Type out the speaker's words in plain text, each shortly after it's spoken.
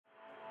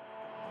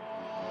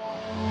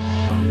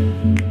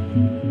Hey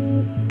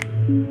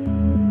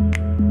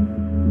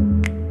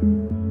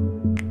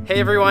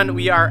everyone,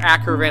 we are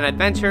Acrovan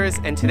Adventures,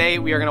 and today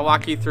we are going to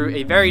walk you through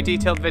a very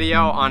detailed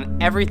video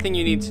on everything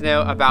you need to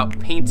know about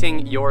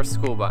painting your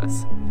school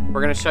bus.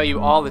 We're going to show you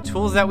all the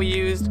tools that we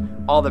used,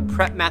 all the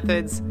prep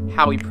methods,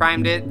 how we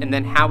primed it, and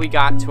then how we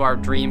got to our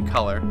dream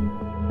color.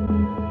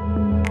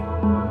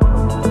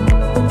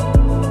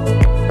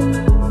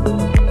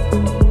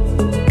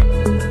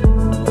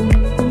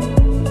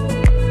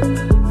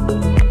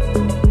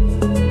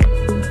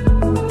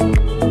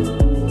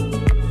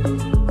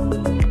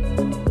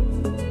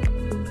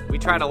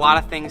 Tried a lot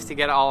of things to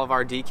get all of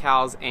our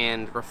decals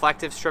and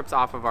reflective strips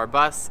off of our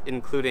bus,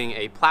 including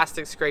a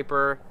plastic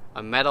scraper,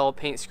 a metal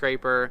paint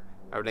scraper,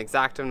 an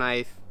X-Acto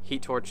knife,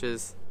 heat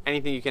torches,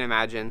 anything you can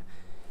imagine.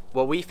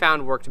 What we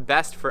found worked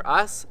best for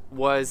us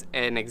was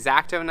an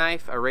X-Acto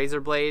knife, a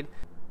razor blade.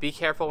 Be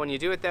careful when you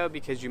do it though,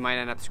 because you might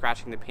end up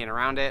scratching the paint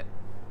around it.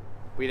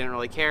 We didn't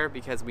really care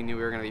because we knew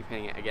we were going to be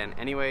painting it again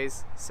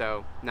anyways,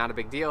 so not a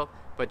big deal,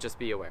 but just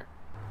be aware.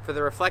 For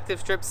the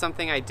reflective strips,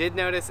 something I did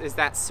notice is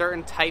that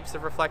certain types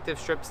of reflective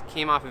strips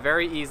came off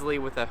very easily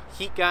with a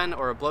heat gun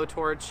or a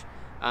blowtorch.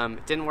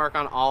 It didn't work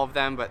on all of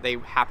them, but they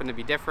happen to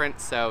be different,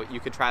 so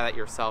you could try that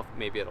yourself.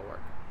 Maybe it'll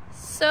work.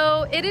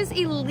 So it is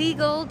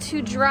illegal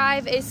to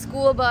drive a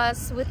school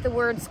bus with the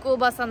word school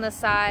bus on the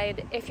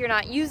side if you're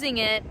not using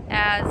it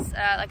as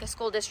like a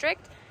school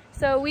district.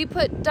 So we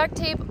put duct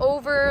tape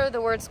over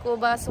the word school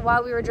bus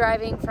while we were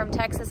driving from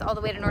Texas all the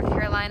way to North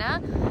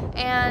Carolina.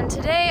 And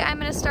today I'm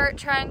going to start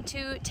trying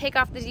to take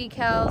off the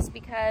decals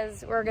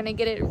because we're going to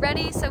get it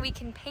ready so we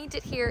can paint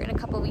it here in a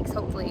couple weeks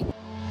hopefully.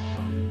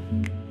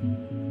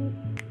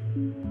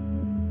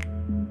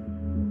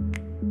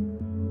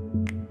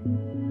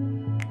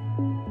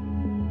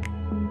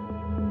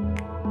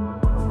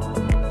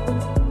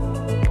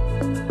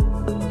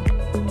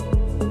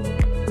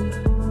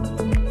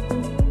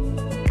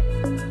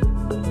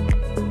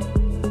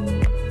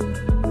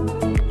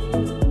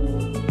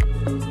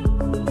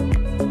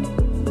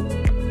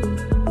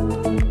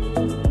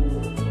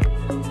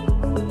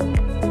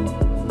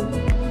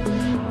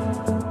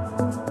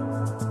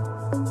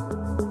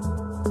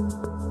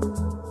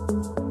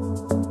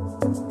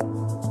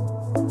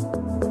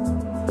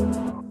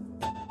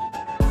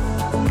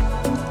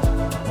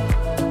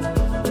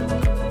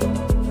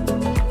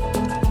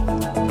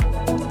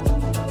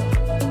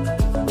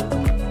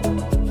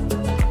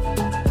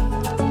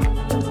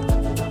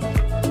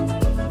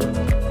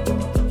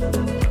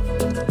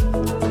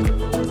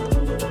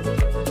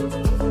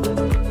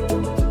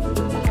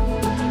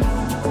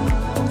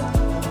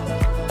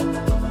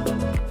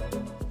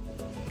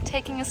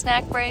 Taking a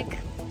snack break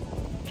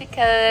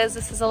because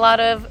this is a lot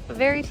of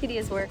very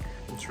tedious work.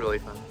 It's really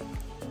fun.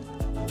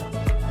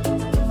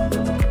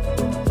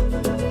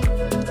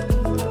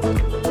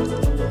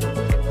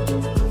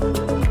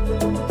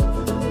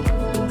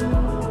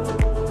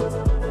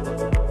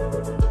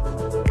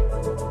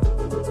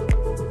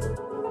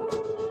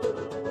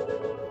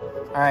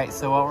 Alright,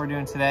 so what we're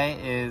doing today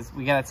is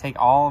we got to take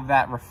all of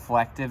that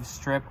reflective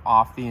strip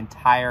off the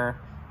entire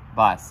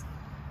bus.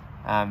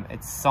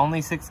 It's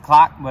only 6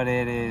 o'clock, but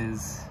it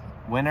is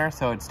winter,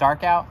 so it's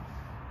dark out.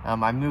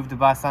 I moved the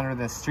bus under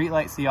the street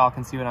light so y'all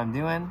can see what I'm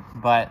doing,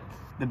 but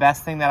the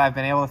best thing that I've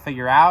been able to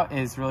figure out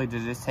is really to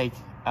just take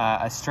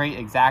a straight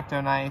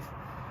X-Acto knife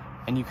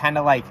and you kind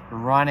of like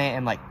run it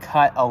and like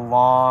cut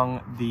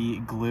along the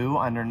glue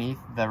underneath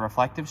the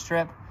reflective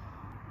strip.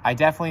 I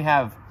definitely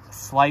have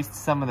sliced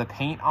some of the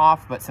paint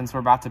off, but since we're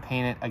about to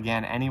paint it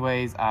again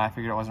anyways, I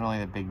figured it wasn't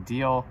really a big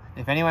deal.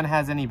 If anyone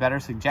has any better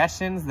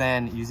suggestions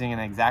than using an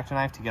X-Acto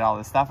knife to get all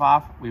this stuff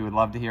off, we would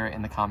love to hear it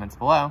in the comments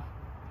below.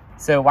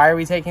 So why are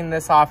we taking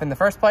this off in the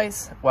first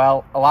place?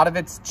 Well, a lot of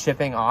it's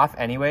chipping off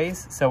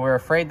anyways, so we're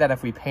afraid that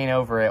if we paint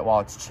over it while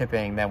it's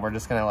chipping, then we're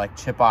just gonna like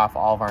chip off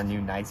all of our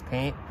new nice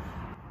paint.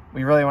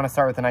 We really want to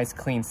start with a nice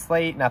clean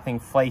slate, nothing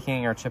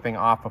flaking or chipping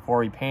off before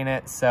we paint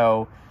it,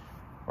 so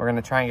we're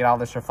gonna try and get all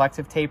this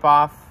reflective tape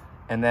off,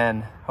 and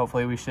then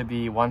hopefully we should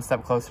be one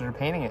step closer to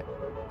painting it.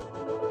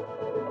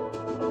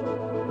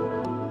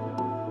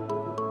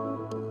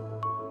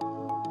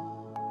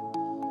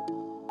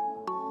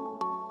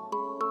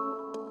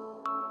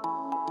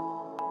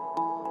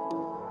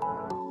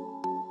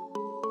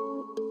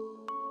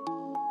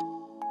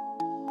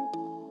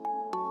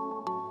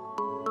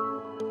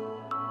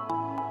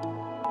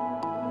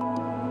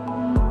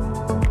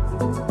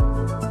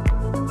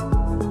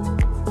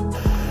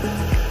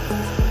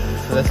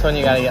 So this one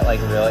you gotta get like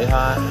really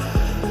hot.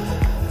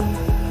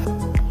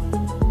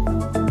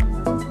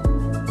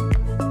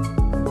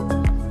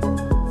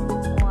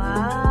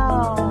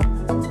 Wow.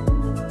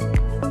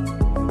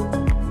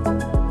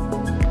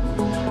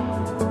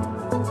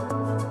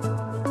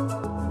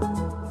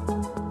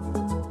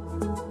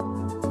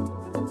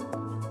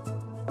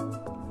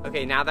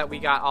 Okay, now that we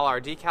got all our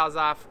decals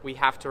off, we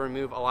have to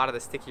remove a lot of the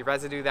sticky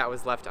residue that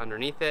was left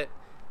underneath it.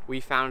 We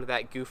found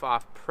that Goof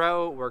Off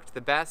Pro worked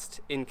the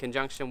best in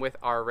conjunction with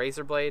our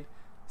razor blade.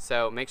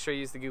 So make sure you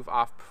use the Goof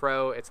Off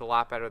Pro. It's a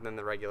lot better than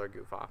the regular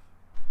Goof Off.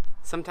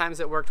 Sometimes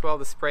it worked well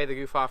to spray the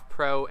Goof Off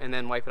Pro and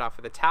then wipe it off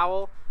with a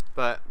towel,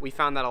 but we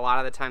found that a lot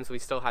of the times we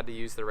still had to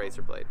use the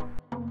razor blade.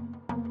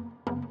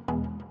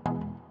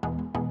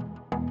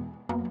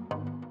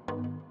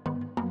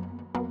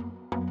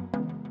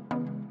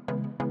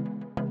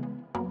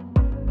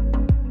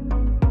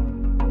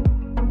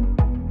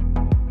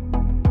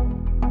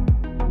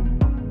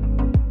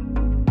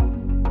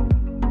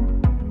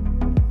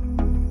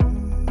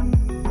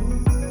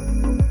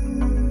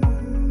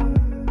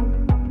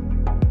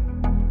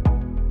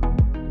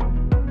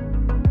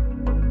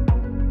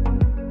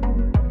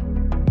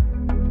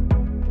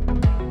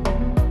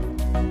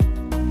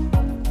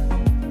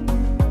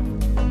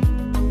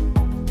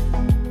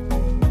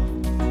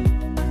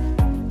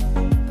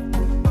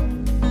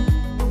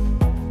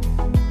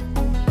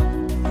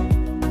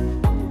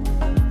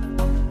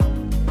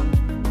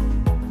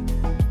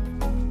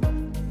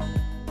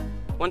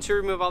 Once you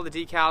remove all the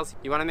decals,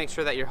 you want to make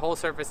sure that your whole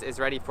surface is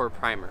ready for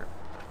primer.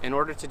 In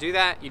order to do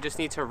that, you just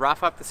need to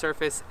rough up the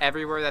surface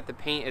everywhere that the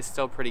paint is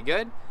still pretty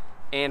good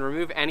and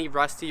remove any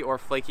rusty or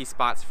flaky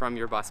spots from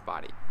your bus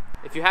body.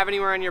 If you have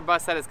anywhere on your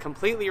bus that is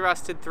completely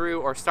rusted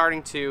through or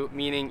starting to,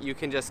 meaning you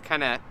can just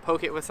kind of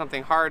poke it with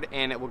something hard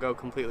and it will go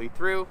completely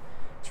through,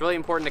 it's really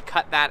important to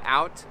cut that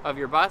out of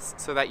your bus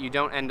so that you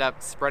don't end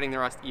up spreading the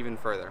rust even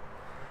further.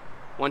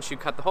 Once you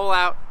cut the hole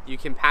out, you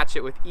can patch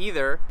it with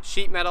either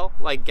sheet metal,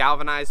 like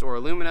galvanized or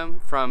aluminum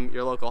from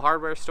your local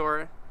hardware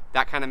store.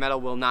 That kind of metal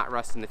will not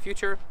rust in the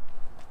future.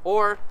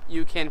 Or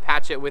you can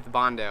patch it with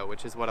Bondo,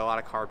 which is what a lot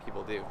of car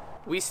people do.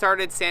 We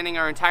started sanding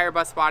our entire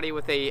bus body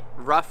with a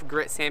rough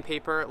grit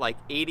sandpaper, like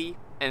 80,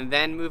 and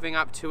then moving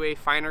up to a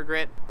finer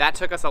grit. That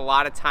took us a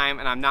lot of time,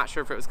 and I'm not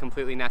sure if it was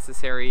completely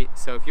necessary.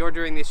 So if you're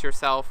doing this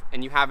yourself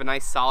and you have a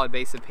nice solid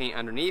base of paint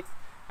underneath,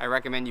 I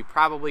recommend you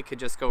probably could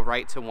just go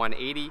right to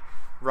 180.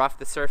 Rough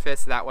the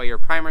surface, that way your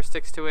primer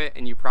sticks to it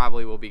and you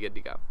probably will be good to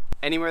go.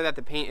 Anywhere that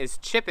the paint is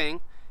chipping,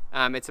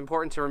 it's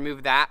important to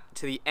remove that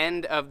to the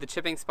end of the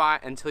chipping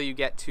spot until you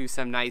get to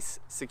some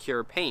nice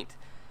secure paint.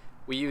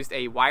 We used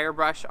a wire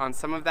brush on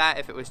some of that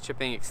if it was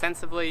chipping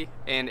extensively,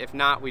 and if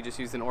not, we just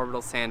used an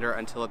orbital sander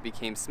until it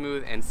became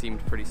smooth and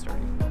seemed pretty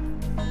sturdy.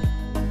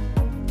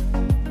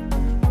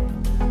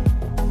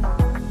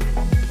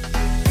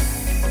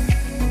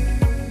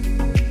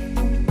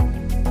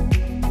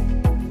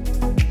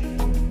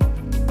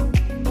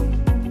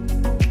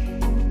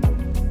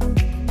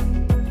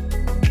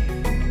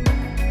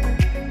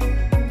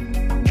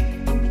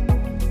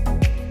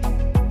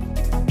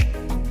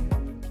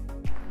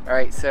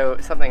 Alright, so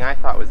something I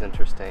thought was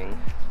interesting,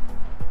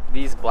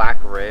 these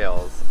black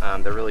rails,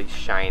 they're really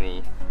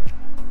shiny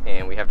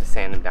and we have to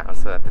sand them down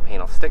so that the paint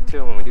will stick to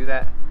them when we do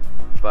that.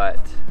 But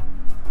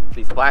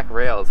these black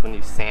rails, when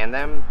you sand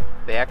them,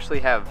 they actually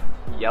have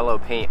yellow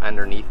paint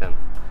underneath them.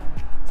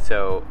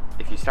 So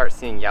if you start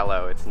seeing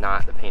yellow, it's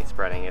not the paint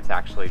spreading, it's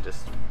actually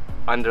just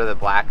under the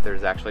black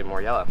there's actually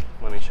more yellow.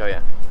 Let me show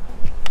you.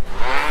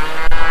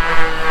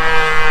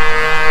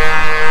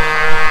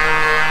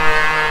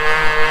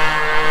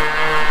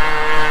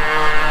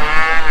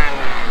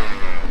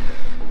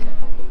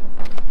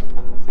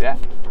 Yeah.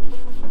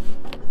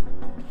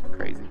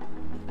 Crazy.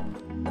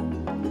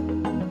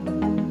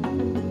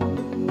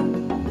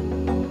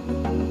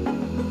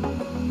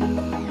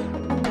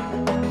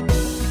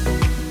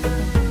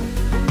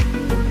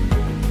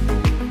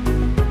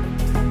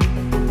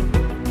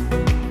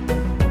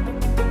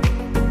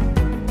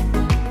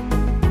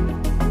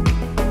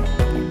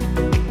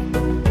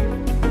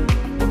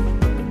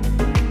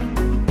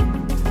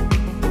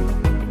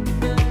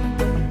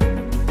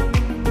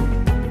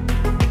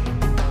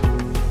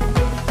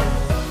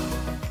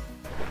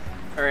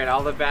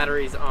 All the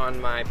batteries on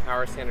my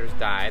power sanders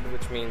died,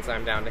 which means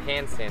I'm down to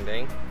hand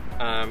sanding,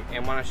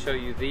 and want to show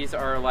you these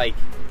are like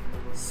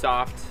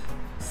soft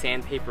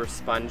sandpaper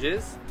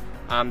sponges.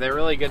 They're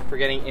really good for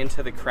getting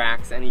into the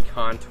cracks, any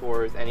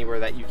contours, anywhere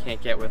that you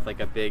can't get with like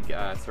a big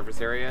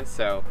surface area.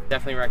 So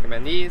definitely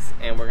recommend these,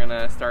 and we're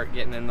gonna start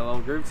getting in the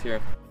little grooves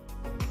here.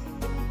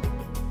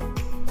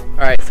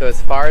 Alright, so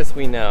as far as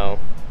we know,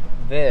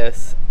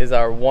 this is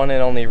our one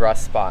and only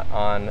rust spot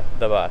on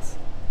the bus.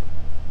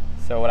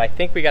 So what I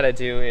think we gotta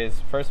do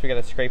is, first we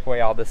gotta scrape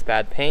away all this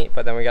bad paint,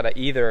 but then we gotta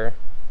either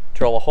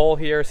drill a hole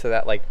here so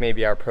that like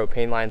maybe our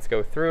propane lines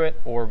go through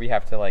it, or we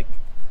have to like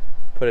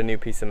put a new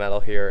piece of metal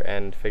here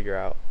and figure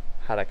out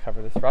how to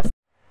cover this rust.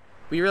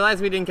 We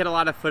realized we didn't get a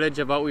lot of footage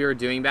of what we were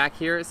doing back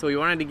here, so we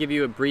wanted to give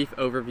you a brief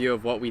overview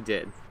of what we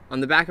did. On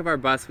the back of our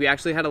bus, we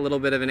actually had a little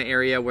bit of an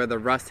area where the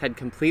rust had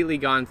completely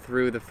gone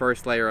through the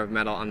first layer of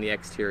metal on the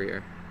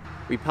exterior.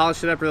 We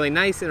polished it up really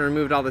nice and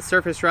removed all the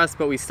surface rust,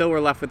 but we still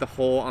were left with a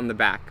hole on the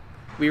back.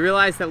 We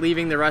realized that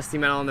leaving the rusty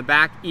metal on the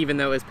back, even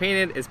though it was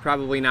painted, is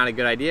probably not a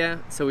good idea,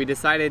 so we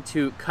decided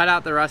to cut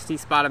out the rusty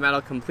spot of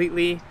metal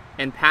completely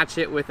and patch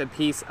it with a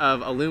piece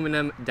of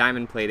aluminum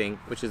diamond plating,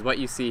 which is what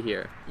you see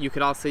here. You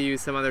could also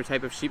use some other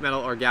type of sheet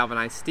metal or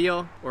galvanized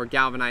steel or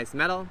galvanized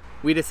metal.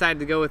 We decided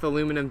to go with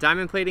aluminum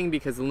diamond plating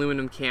because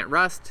aluminum can't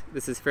rust.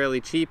 This is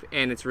fairly cheap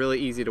and it's really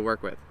easy to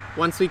work with.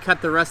 Once we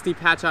cut the rusty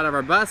patch out of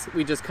our bus,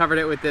 we just covered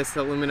it with this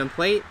aluminum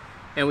plate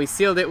and we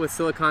sealed it with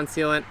silicone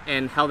sealant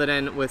and held it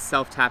in with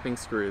self-tapping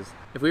screws.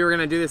 If we were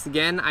gonna do this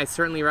again, I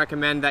certainly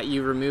recommend that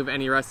you remove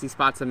any rusty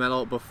spots of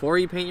metal before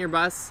you paint your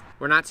bus.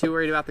 We're not too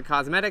worried about the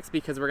cosmetics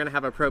because we're gonna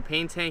have a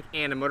propane tank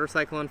and a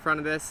motorcycle in front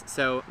of this,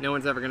 so no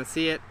one's ever gonna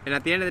see it. And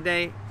at the end of the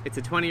day, it's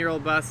a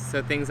 20-year-old bus,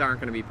 so things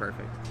aren't gonna be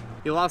perfect.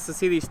 You'll also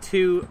see these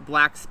 2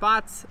 black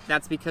spots.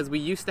 That's because we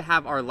used to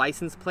have our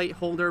license plate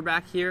holder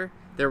back here.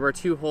 There were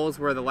 2 holes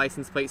where the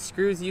license plate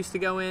screws used to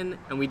go in,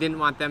 and we didn't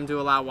want them to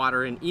allow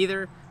water in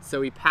either,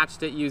 so we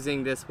patched it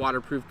using this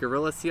waterproof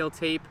Gorilla Seal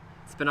tape.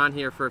 It's been on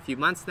here for a few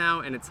months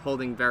now, and it's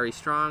holding very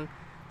strong,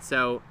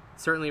 so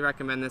certainly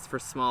recommend this for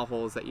small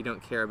holes that you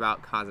don't care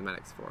about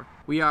cosmetics for.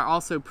 We are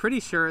also pretty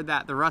sure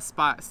that the rust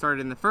spot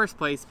started in the first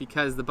place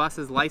because the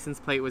bus's license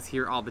plate was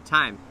here all the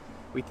time.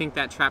 We think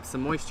that trapped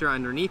some moisture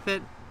underneath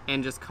it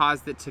and just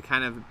caused it to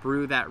kind of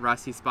brew that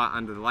rusty spot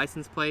under the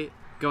license plate.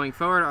 Going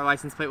forward, our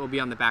license plate will be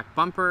on the back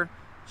bumper.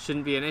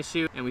 Shouldn't be an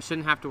issue, and we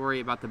shouldn't have to worry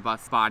about the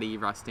bus body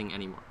rusting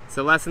anymore.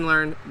 So lesson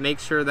learned, make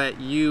sure that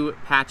you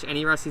patch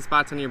any rusty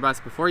spots on your bus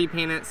before you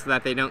paint it so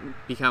that they don't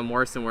become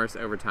worse and worse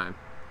over time.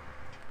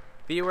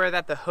 Be aware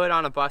that the hood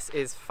on a bus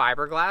is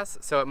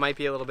fiberglass, so it might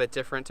be a little bit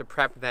different to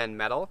prep than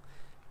metal.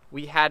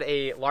 We had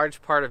a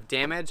large part of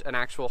damage, an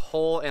actual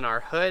hole in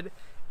our hood.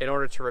 In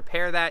order to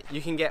repair that,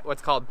 you can get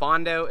what's called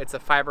Bondo. It's a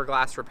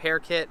fiberglass repair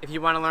kit. If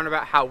you want to learn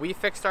about how we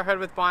fixed our hood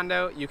with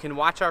Bondo, you can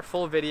watch our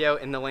full video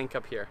in the link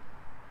up here.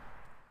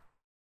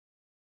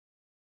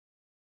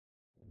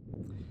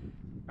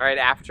 All right,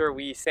 after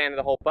we sanded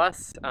the whole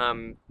bus,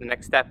 the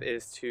next step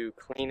is to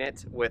clean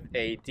it with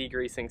a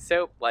degreasing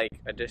soap, like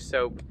a dish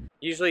soap.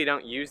 Usually you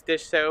don't use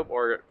dish soap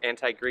or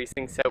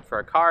anti-greasing soap for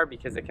a car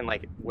because it can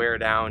like wear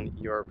down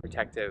your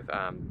protective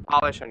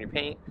polish on your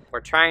paint.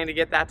 We're trying to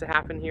get that to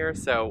happen here,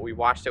 so we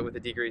washed it with a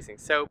degreasing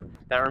soap.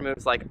 That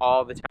removes like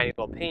all the tiny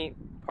little paint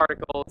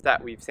particles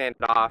that we've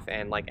sanded off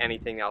and like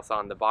anything else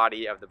on the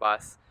body of the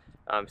bus.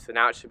 So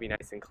now it should be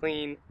nice and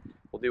clean.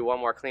 We'll do one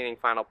more cleaning,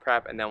 final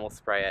prep, and then we'll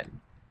spray it.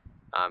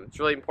 It's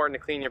really important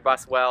to clean your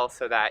bus well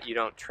so that you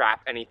don't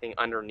trap anything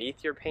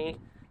underneath your paint,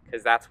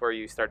 because that's where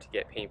you start to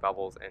get paint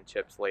bubbles and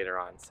chips later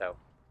on. So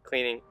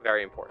cleaning,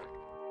 very important.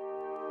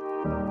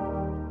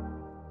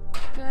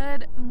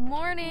 Good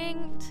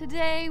morning.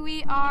 Today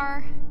we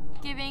are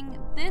giving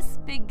this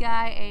big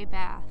guy a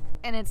bath,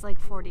 and it's like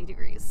 40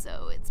 degrees,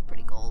 so it's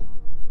pretty cold.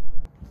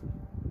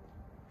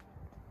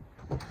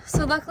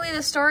 So luckily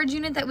the storage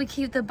unit that we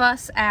keep the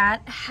bus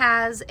at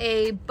has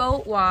a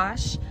boat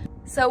wash.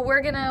 So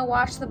we're gonna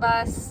wash the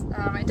bus.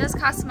 It does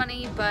cost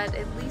money, but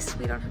at least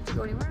we don't have to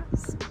go anywhere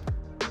else.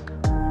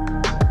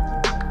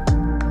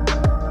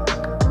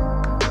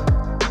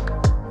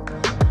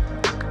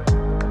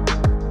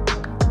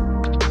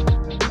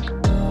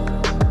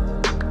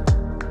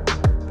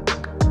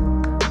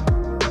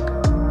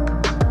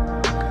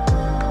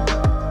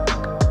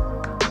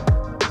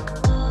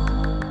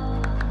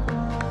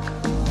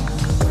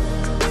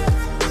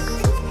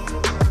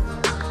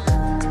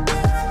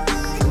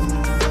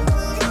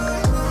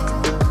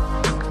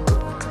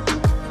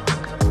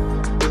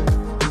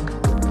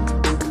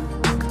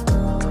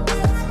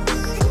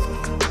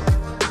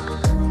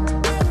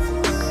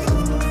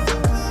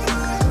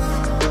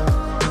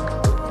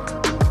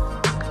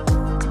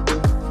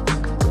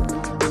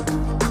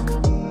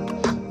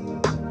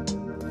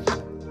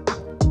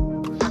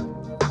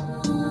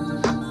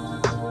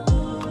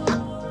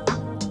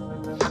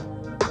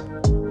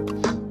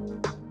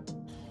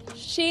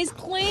 She's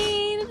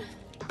clean.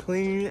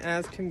 Clean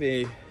as can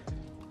be.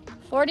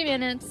 40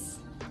 minutes.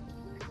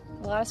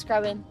 A lot of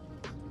scrubbing.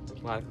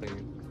 A lot of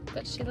cleaning.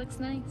 But she looks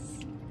nice.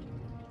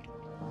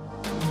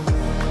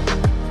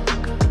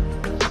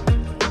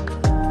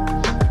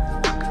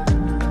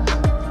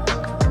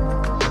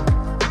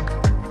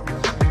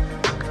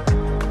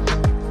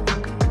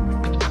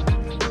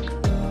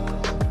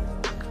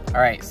 All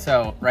right,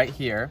 so right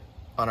here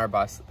on our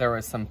bus, there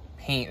was some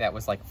paint that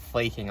was like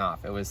flaking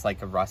off. It was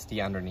like a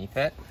rusty underneath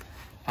it.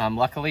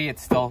 Luckily,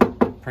 it's still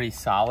pretty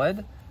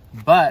solid,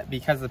 but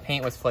because the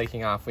paint was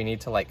flaking off, we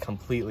need to like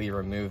completely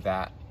remove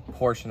that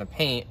portion of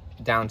paint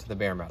down to the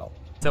bare metal.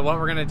 So what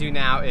we're gonna do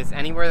now is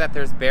anywhere that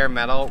there's bare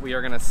metal, we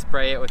are gonna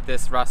spray it with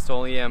this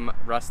Rust-Oleum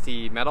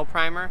Rusty Metal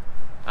Primer.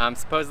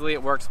 Supposedly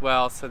it works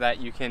well so that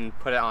you can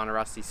put it on a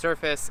rusty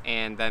surface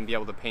and then be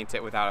able to paint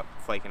it without it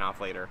flaking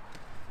off later.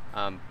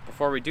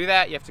 Before we do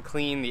that, you have to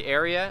clean the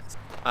area.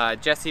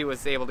 Jessie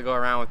was able to go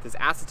around with this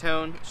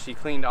acetone. She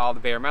cleaned all the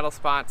bare metal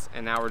spots,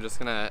 and now we're just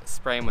gonna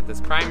spray them with this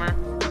primer.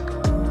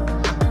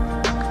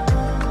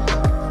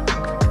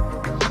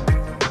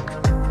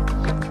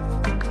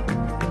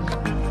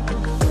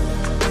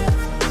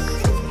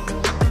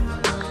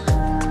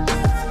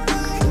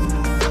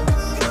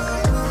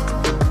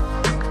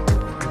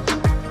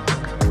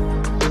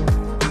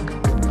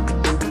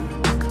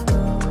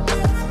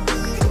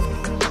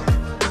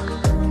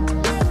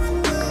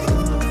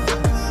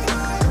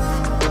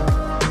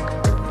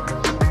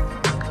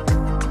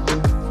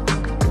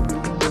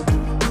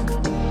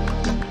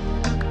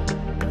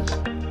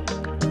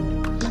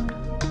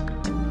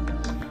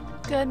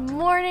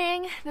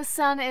 morning. The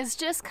sun is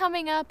just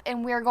coming up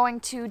and we're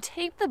going to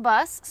tape the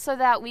bus so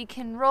that we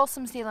can roll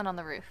some sealant on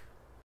the roof.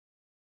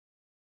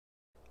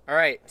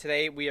 Alright,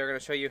 today we are going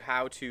to show you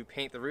how to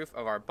paint the roof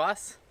of our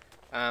bus.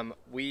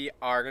 We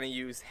are going to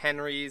use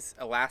Henry's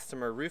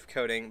elastomer roof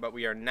coating, but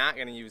we are not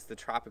going to use the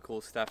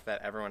Tropicool stuff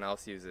that everyone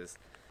else uses.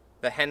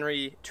 The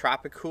Henry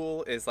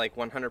Tropicool is like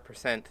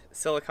 100%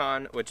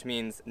 silicone, which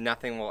means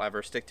nothing will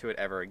ever stick to it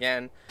ever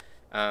again.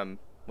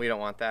 We don't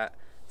want that.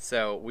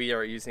 So we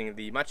are using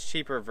the much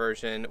cheaper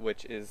version,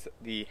 which is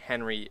the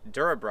Henry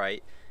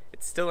Durabright.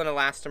 It's still an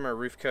elastomer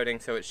roof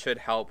coating, so it should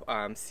help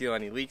seal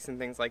any leaks and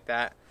things like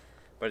that.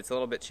 But it's a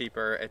little bit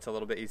cheaper, it's a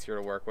little bit easier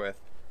to work with.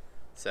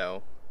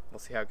 So we'll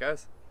see how it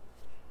goes.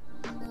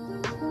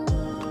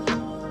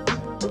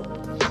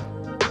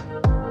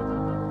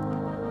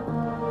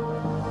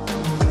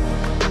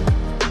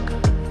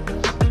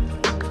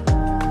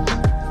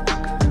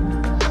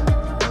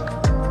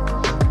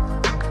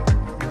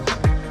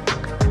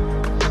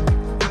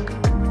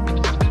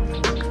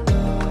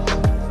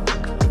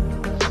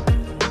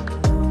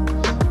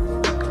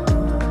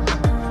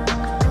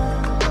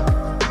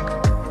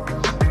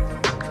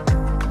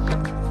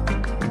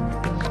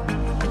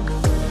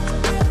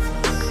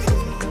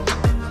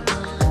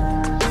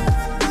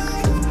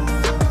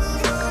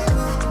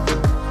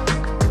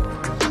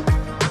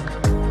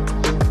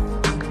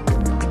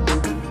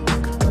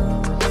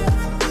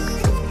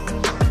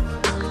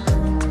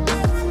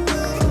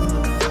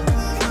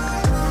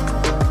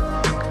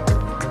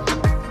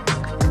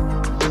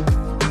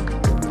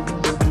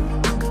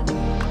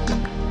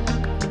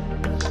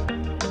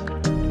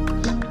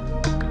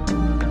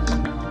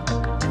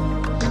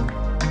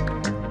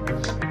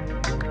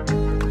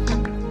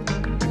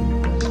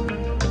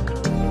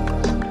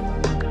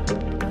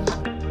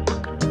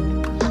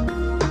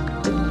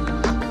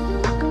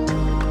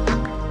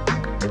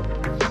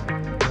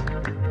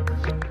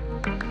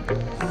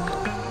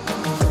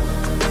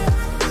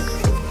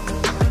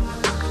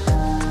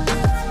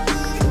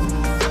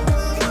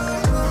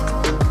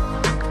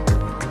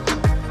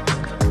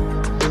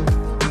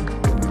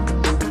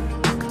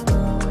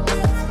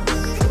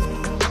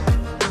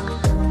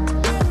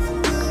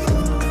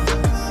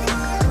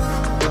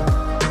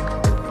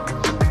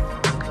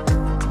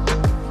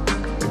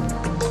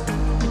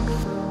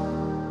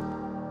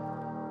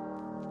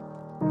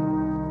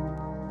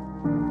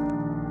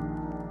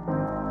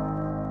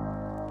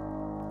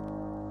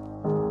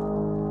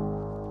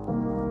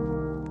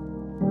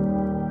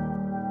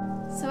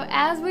 So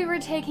as we were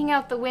taking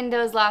out the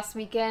windows last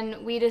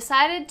weekend, we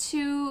decided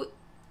to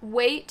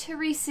wait to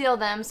reseal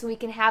them so we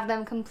can have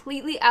them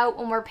completely out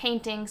when we're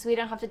painting so we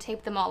don't have to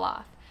tape them all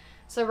off.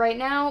 So right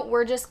now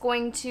we're just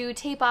going to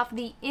tape off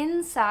the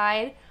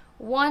inside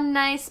one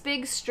nice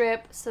big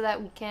strip so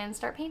that we can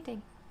start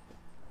painting.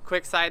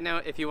 Quick side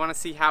note, if you want to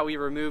see how we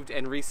removed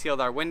and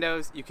resealed our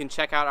windows, you can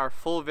check out our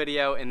full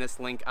video in this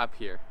link up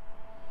here.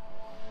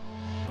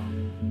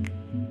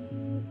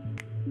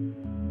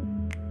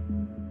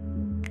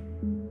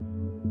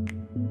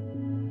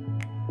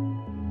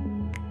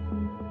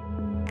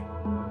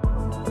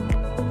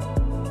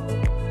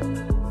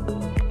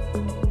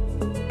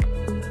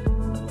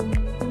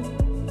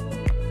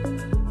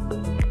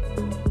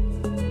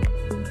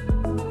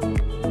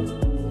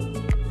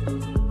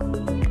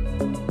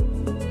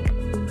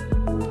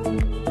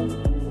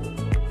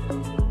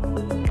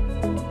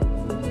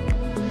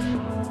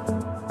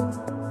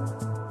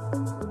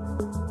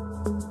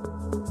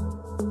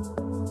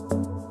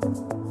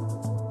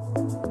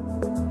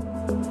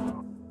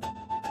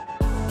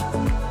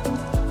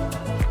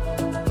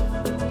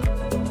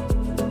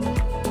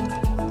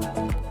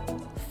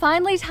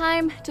 Finally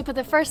time to put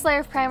the first layer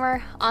of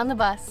primer on the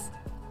bus.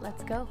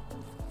 Let's go.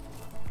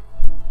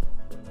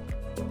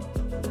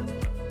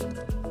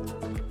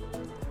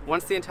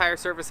 Once the entire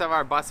surface of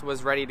our bus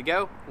was ready to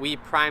go, we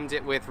primed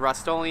it with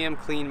Rust-Oleum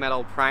Clean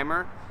Metal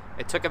Primer.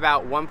 It took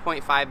about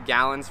 1.5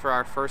 gallons for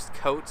our first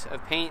coat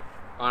of paint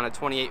on a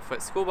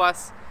 28-foot school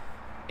bus,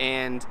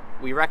 and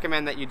we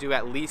recommend that you do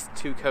at least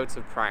 2 coats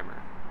of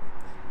primer.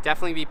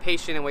 Definitely be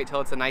patient and wait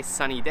till it's a nice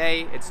sunny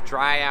day. It's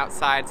dry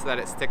outside so that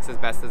it sticks as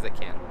best as it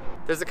can.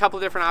 There's a couple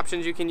different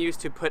options you can use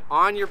to put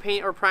on your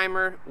paint or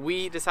primer.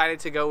 We decided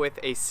to go with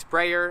a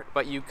sprayer,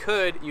 but you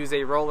could use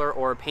a roller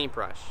or a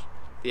paintbrush.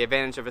 The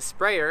advantage of a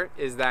sprayer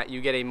is that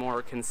you get a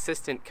more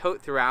consistent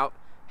coat throughout.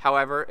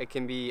 However, it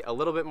can be a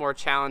little bit more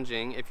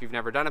challenging if you've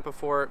never done it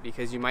before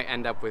because you might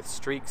end up with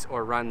streaks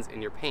or runs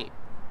in your paint.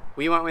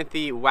 We went with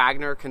the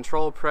Wagner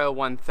Control Pro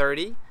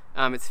 130.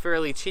 It's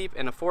fairly cheap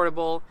and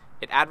affordable.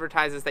 It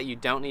advertises that you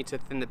don't need to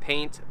thin the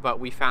paint, but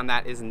we found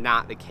that is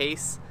not the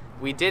case.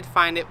 We did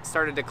find it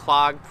started to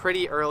clog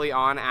pretty early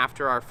on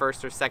after our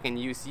first or second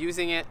use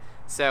using it.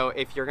 So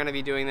if you're going to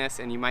be doing this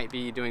and you might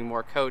be doing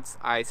more coats,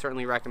 I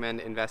certainly recommend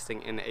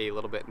investing in a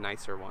little bit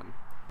nicer one.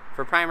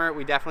 For primer,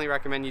 we definitely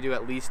recommend you do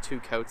at least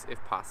 2 coats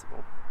if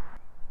possible.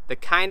 The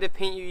kind of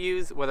paint you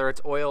use, whether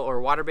it's oil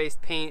or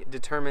water-based paint,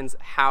 determines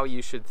how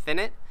you should thin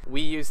it. We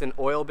used an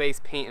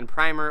oil-based paint and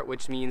primer,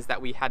 which means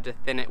that we had to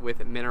thin it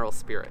with mineral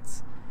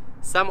spirits.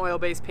 Some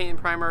oil-based paint and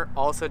primer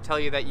also tell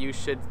you that you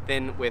should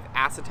thin with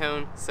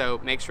acetone, so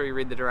make sure you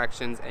read the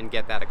directions and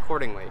get that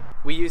accordingly.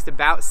 We used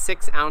about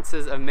 6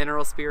 ounces of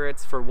mineral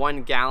spirits for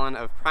 1 gallon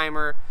of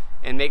primer,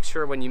 and make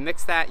sure when you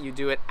mix that, you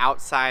do it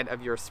outside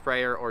of your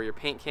sprayer or your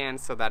paint can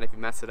so that if you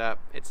mess it up,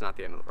 it's not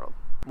the end of the world.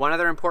 One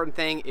other important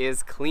thing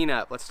is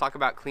cleanup. Let's talk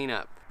about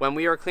cleanup. When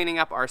we were cleaning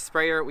up our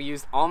sprayer, we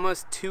used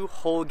almost 2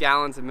 whole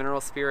gallons of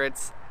mineral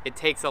spirits. It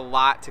takes a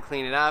lot to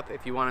clean it up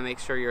if you want to make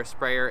sure your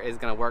sprayer is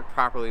going to work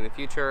properly in the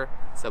future.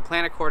 So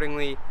plan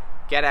accordingly,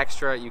 get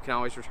extra. You can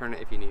always return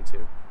it if you need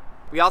to.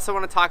 We also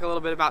want to talk a little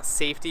bit about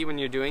safety when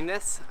you're doing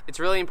this. It's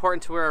really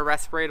important to wear a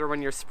respirator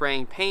when you're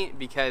spraying paint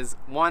because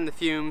 1, the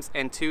fumes,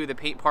 and 2, the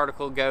paint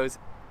particle goes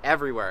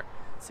everywhere.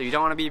 So you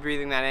don't want to be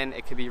breathing that in.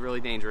 It could be really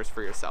dangerous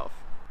for yourself.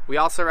 We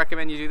also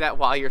recommend you do that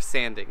while you're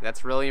sanding.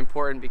 That's really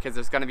important because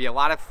there's going to be a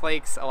lot of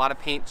flakes, a lot of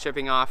paint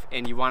chipping off,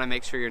 and you want to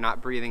make sure you're not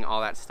breathing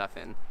all that stuff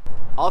in.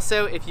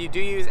 Also, if you do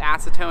use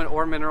acetone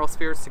or mineral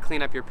spirits to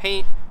clean up your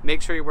paint,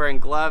 make sure you're wearing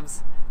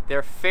gloves.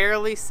 They're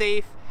fairly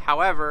safe.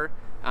 However,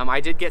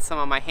 I did get some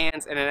on my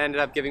hands and it ended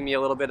up giving me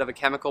a little bit of a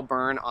chemical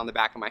burn on the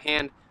back of my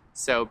hand.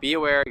 So be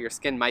aware your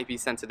skin might be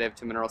sensitive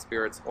to mineral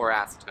spirits or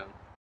acetone.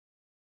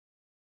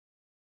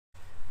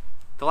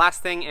 The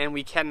last thing, and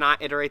we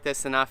cannot iterate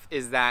this enough,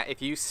 is that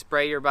if you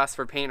spray your bus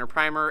for paint or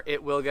primer,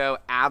 it will go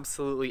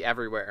absolutely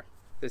everywhere.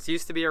 This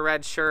used to be a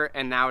red shirt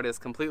and now it is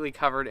completely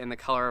covered in the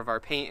color of our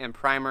paint and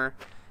primer.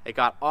 It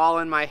got all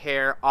in my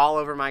hair, all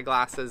over my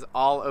glasses,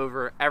 all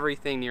over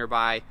everything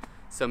nearby.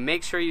 So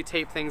make sure you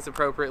tape things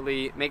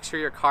appropriately, make sure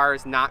your car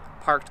is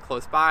not parked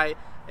close by,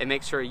 and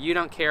make sure you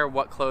don't care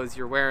what clothes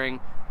you're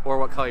wearing or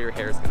what color your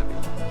hair is going to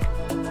be.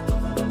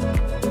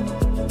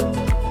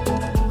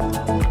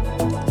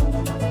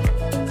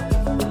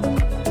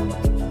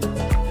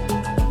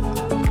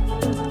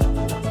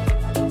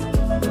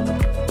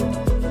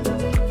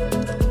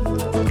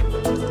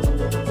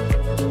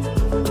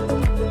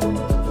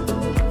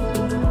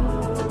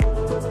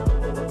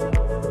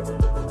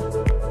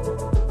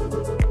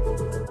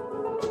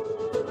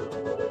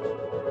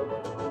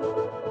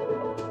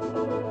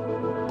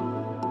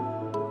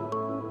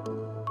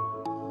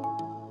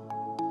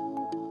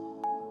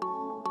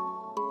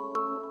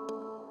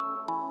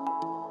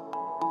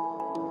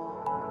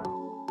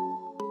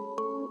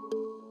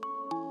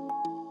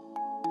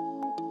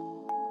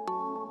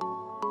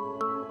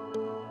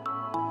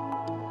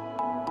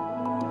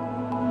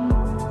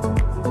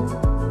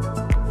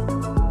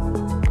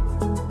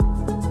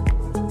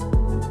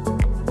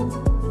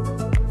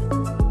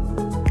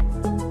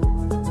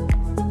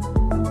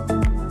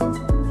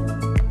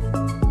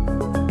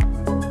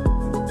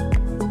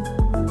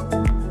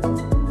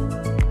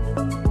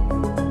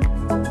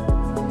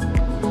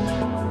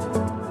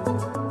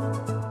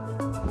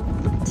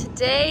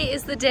 Today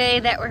is the day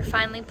that we're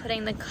finally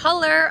putting the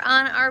color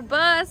on our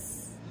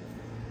bus.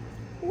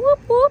 Whoop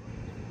whoop.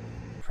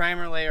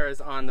 Primer layer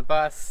is on the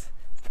bus.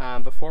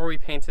 Before we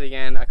painted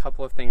again, a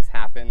couple of things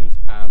happened.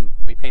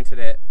 We painted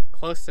it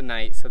close to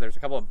night, so there's a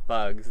couple of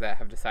bugs that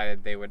have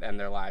decided they would end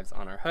their lives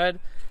on our hood.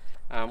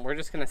 We're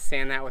just going to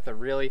sand that with a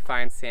really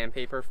fine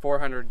sandpaper,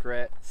 400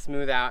 grit,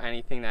 smooth out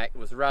anything that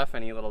was rough,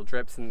 any little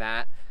drips in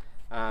that,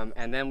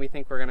 and then we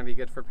think we're going to be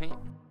good for paint.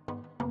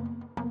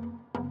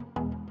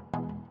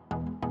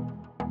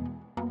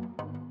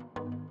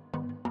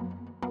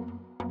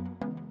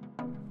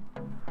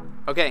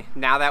 Okay,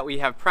 now that we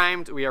have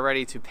primed, we are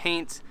ready to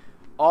paint.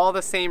 All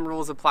the same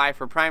rules apply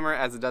for primer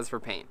as it does for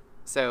paint.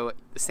 So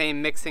the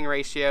same mixing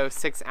ratio,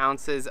 6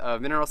 ounces of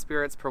mineral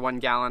spirits per 1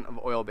 gallon of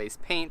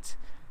oil-based paint.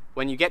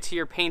 When you get to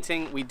your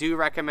painting, we do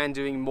recommend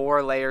doing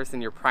more layers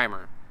than your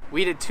primer.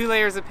 We did 2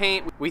 layers of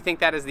paint. We think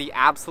that is the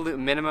absolute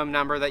minimum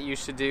number that you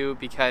should do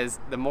because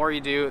the more you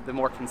do, the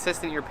more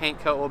consistent your paint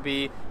coat will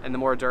be and the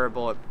more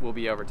durable it will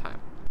be over time.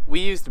 We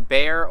used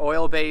Behr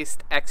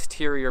oil-based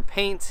exterior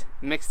paint,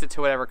 mixed it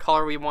to whatever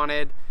color we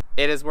wanted.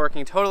 It is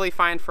working totally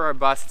fine for our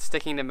bus, it's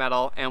sticking to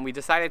metal, and we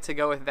decided to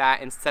go with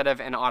that instead of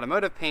an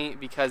automotive paint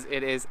because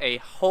it is a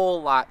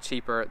whole lot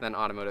cheaper than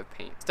automotive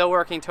paint. Still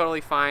working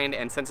totally fine,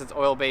 and since it's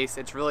oil-based,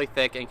 it's really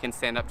thick and can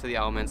stand up to the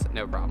elements,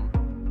 no problem.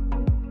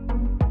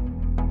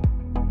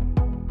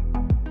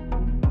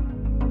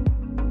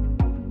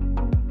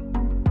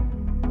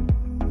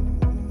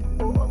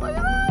 Oh my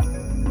God!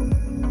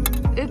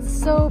 It's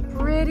so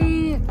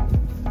pretty!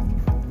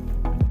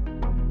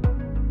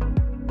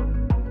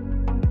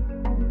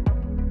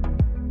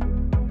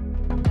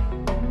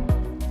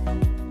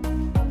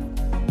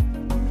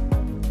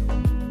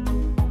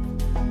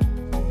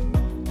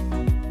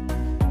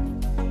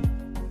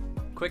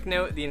 Quick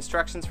note, the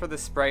instructions for the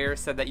sprayer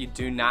said that you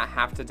do not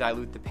have to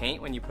dilute the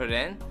paint when you put it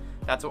in.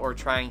 That's what we're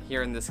trying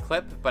here in this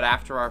clip, but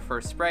after our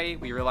first spray,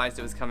 we realized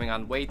it was coming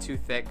on way too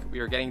thick, we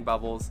were getting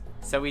bubbles,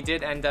 so we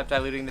did end up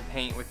diluting the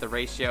paint with the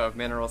ratio of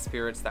mineral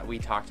spirits that we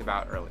talked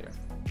about earlier.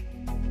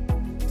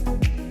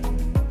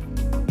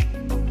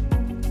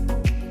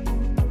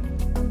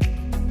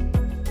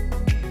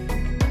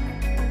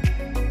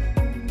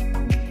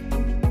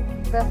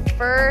 The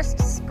first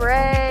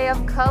spray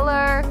of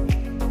color.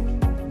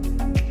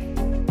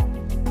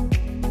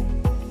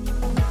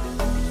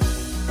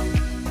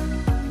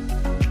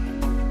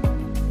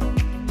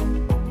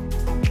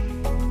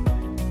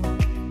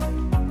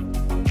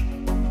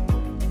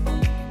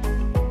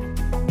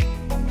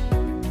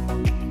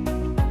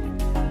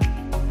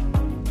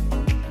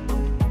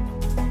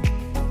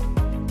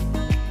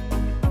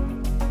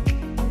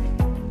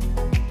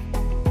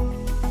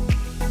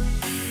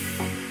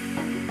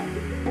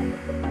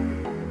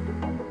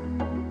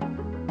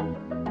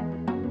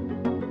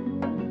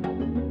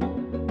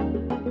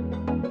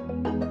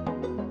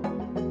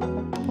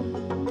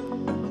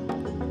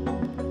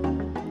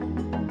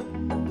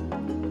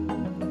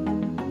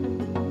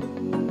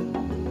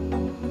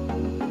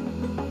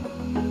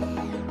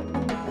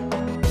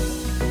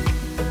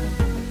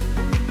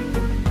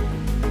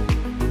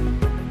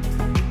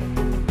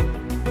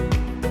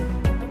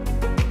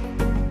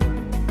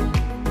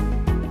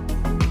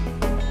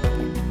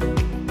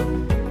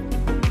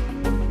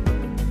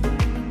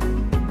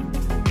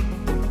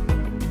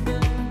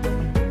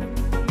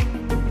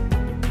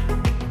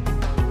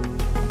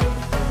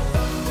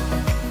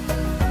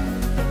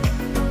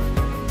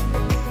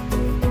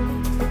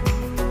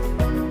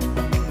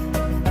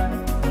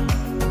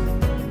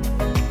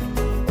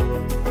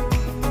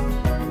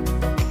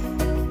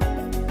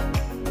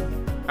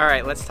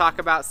 right, let's talk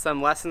about some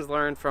lessons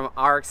learned from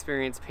our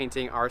experience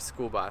painting our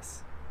school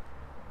bus.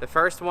 The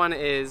first one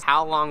is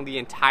how long the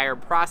entire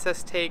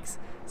process takes.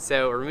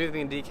 So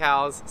removing the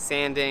decals,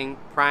 sanding,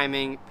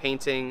 priming,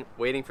 painting,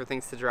 waiting for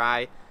things to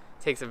dry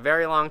takes a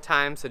very long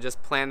time, so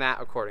just plan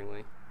that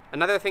accordingly.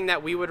 Another thing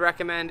that we would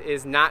recommend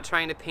is not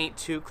trying to paint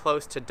too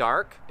close to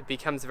dark. It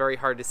becomes very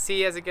hard to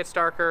see as it gets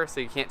darker, so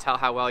you can't tell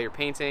how well you're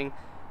painting.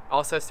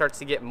 Also starts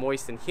to get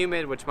moist and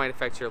humid, which might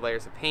affect your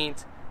layers of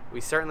paint. We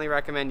certainly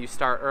recommend you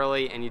start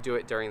early and you do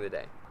it during the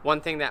day.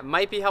 One thing that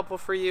might be helpful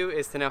for you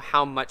is to know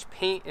how much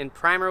paint and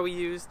primer we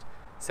used.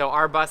 So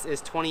our bus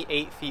is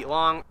 28 feet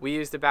long. We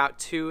used about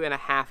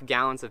 2.5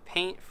 gallons of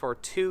paint for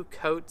 2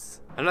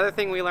 coats. Another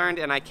thing we learned,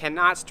 and I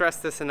cannot stress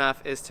this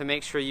enough, is to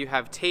make sure you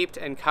have taped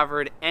and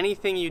covered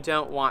anything you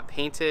don't want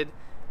painted.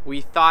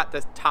 We thought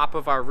the top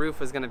of our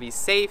roof was gonna be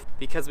safe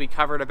because we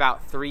covered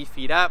about 3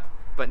 feet up,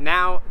 but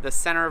now the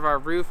center of our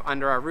roof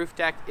under our roof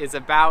deck is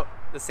about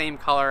the same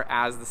color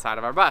as the side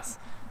of our bus.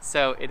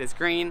 So it is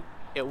green.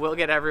 It will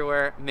get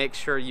everywhere. Make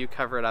sure you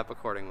cover it up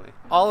accordingly.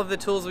 All of the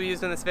tools we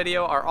used in this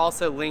video are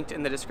also linked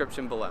in the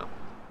description below.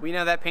 We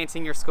know that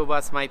painting your school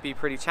bus might be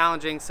pretty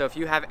challenging, so if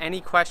you have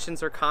any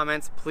questions or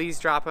comments, please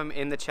drop them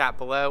in the chat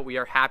below. We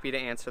are happy to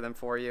answer them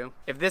for you.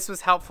 If this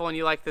was helpful and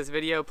you liked this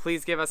video,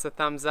 please give us a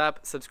thumbs up,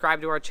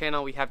 subscribe to our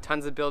channel. We have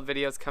tons of build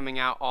videos coming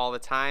out all the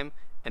time,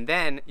 and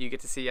then you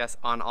get to see us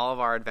on all of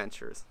our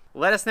adventures.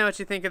 Let us know what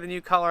you think of the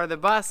new color of the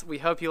bus. We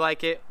hope you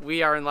like it.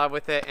 We are in love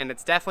with it, and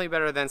it's definitely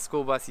better than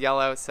school bus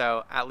yellow,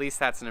 so at least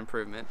that's an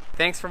improvement.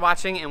 Thanks for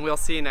watching, and we'll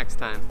see you next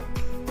time.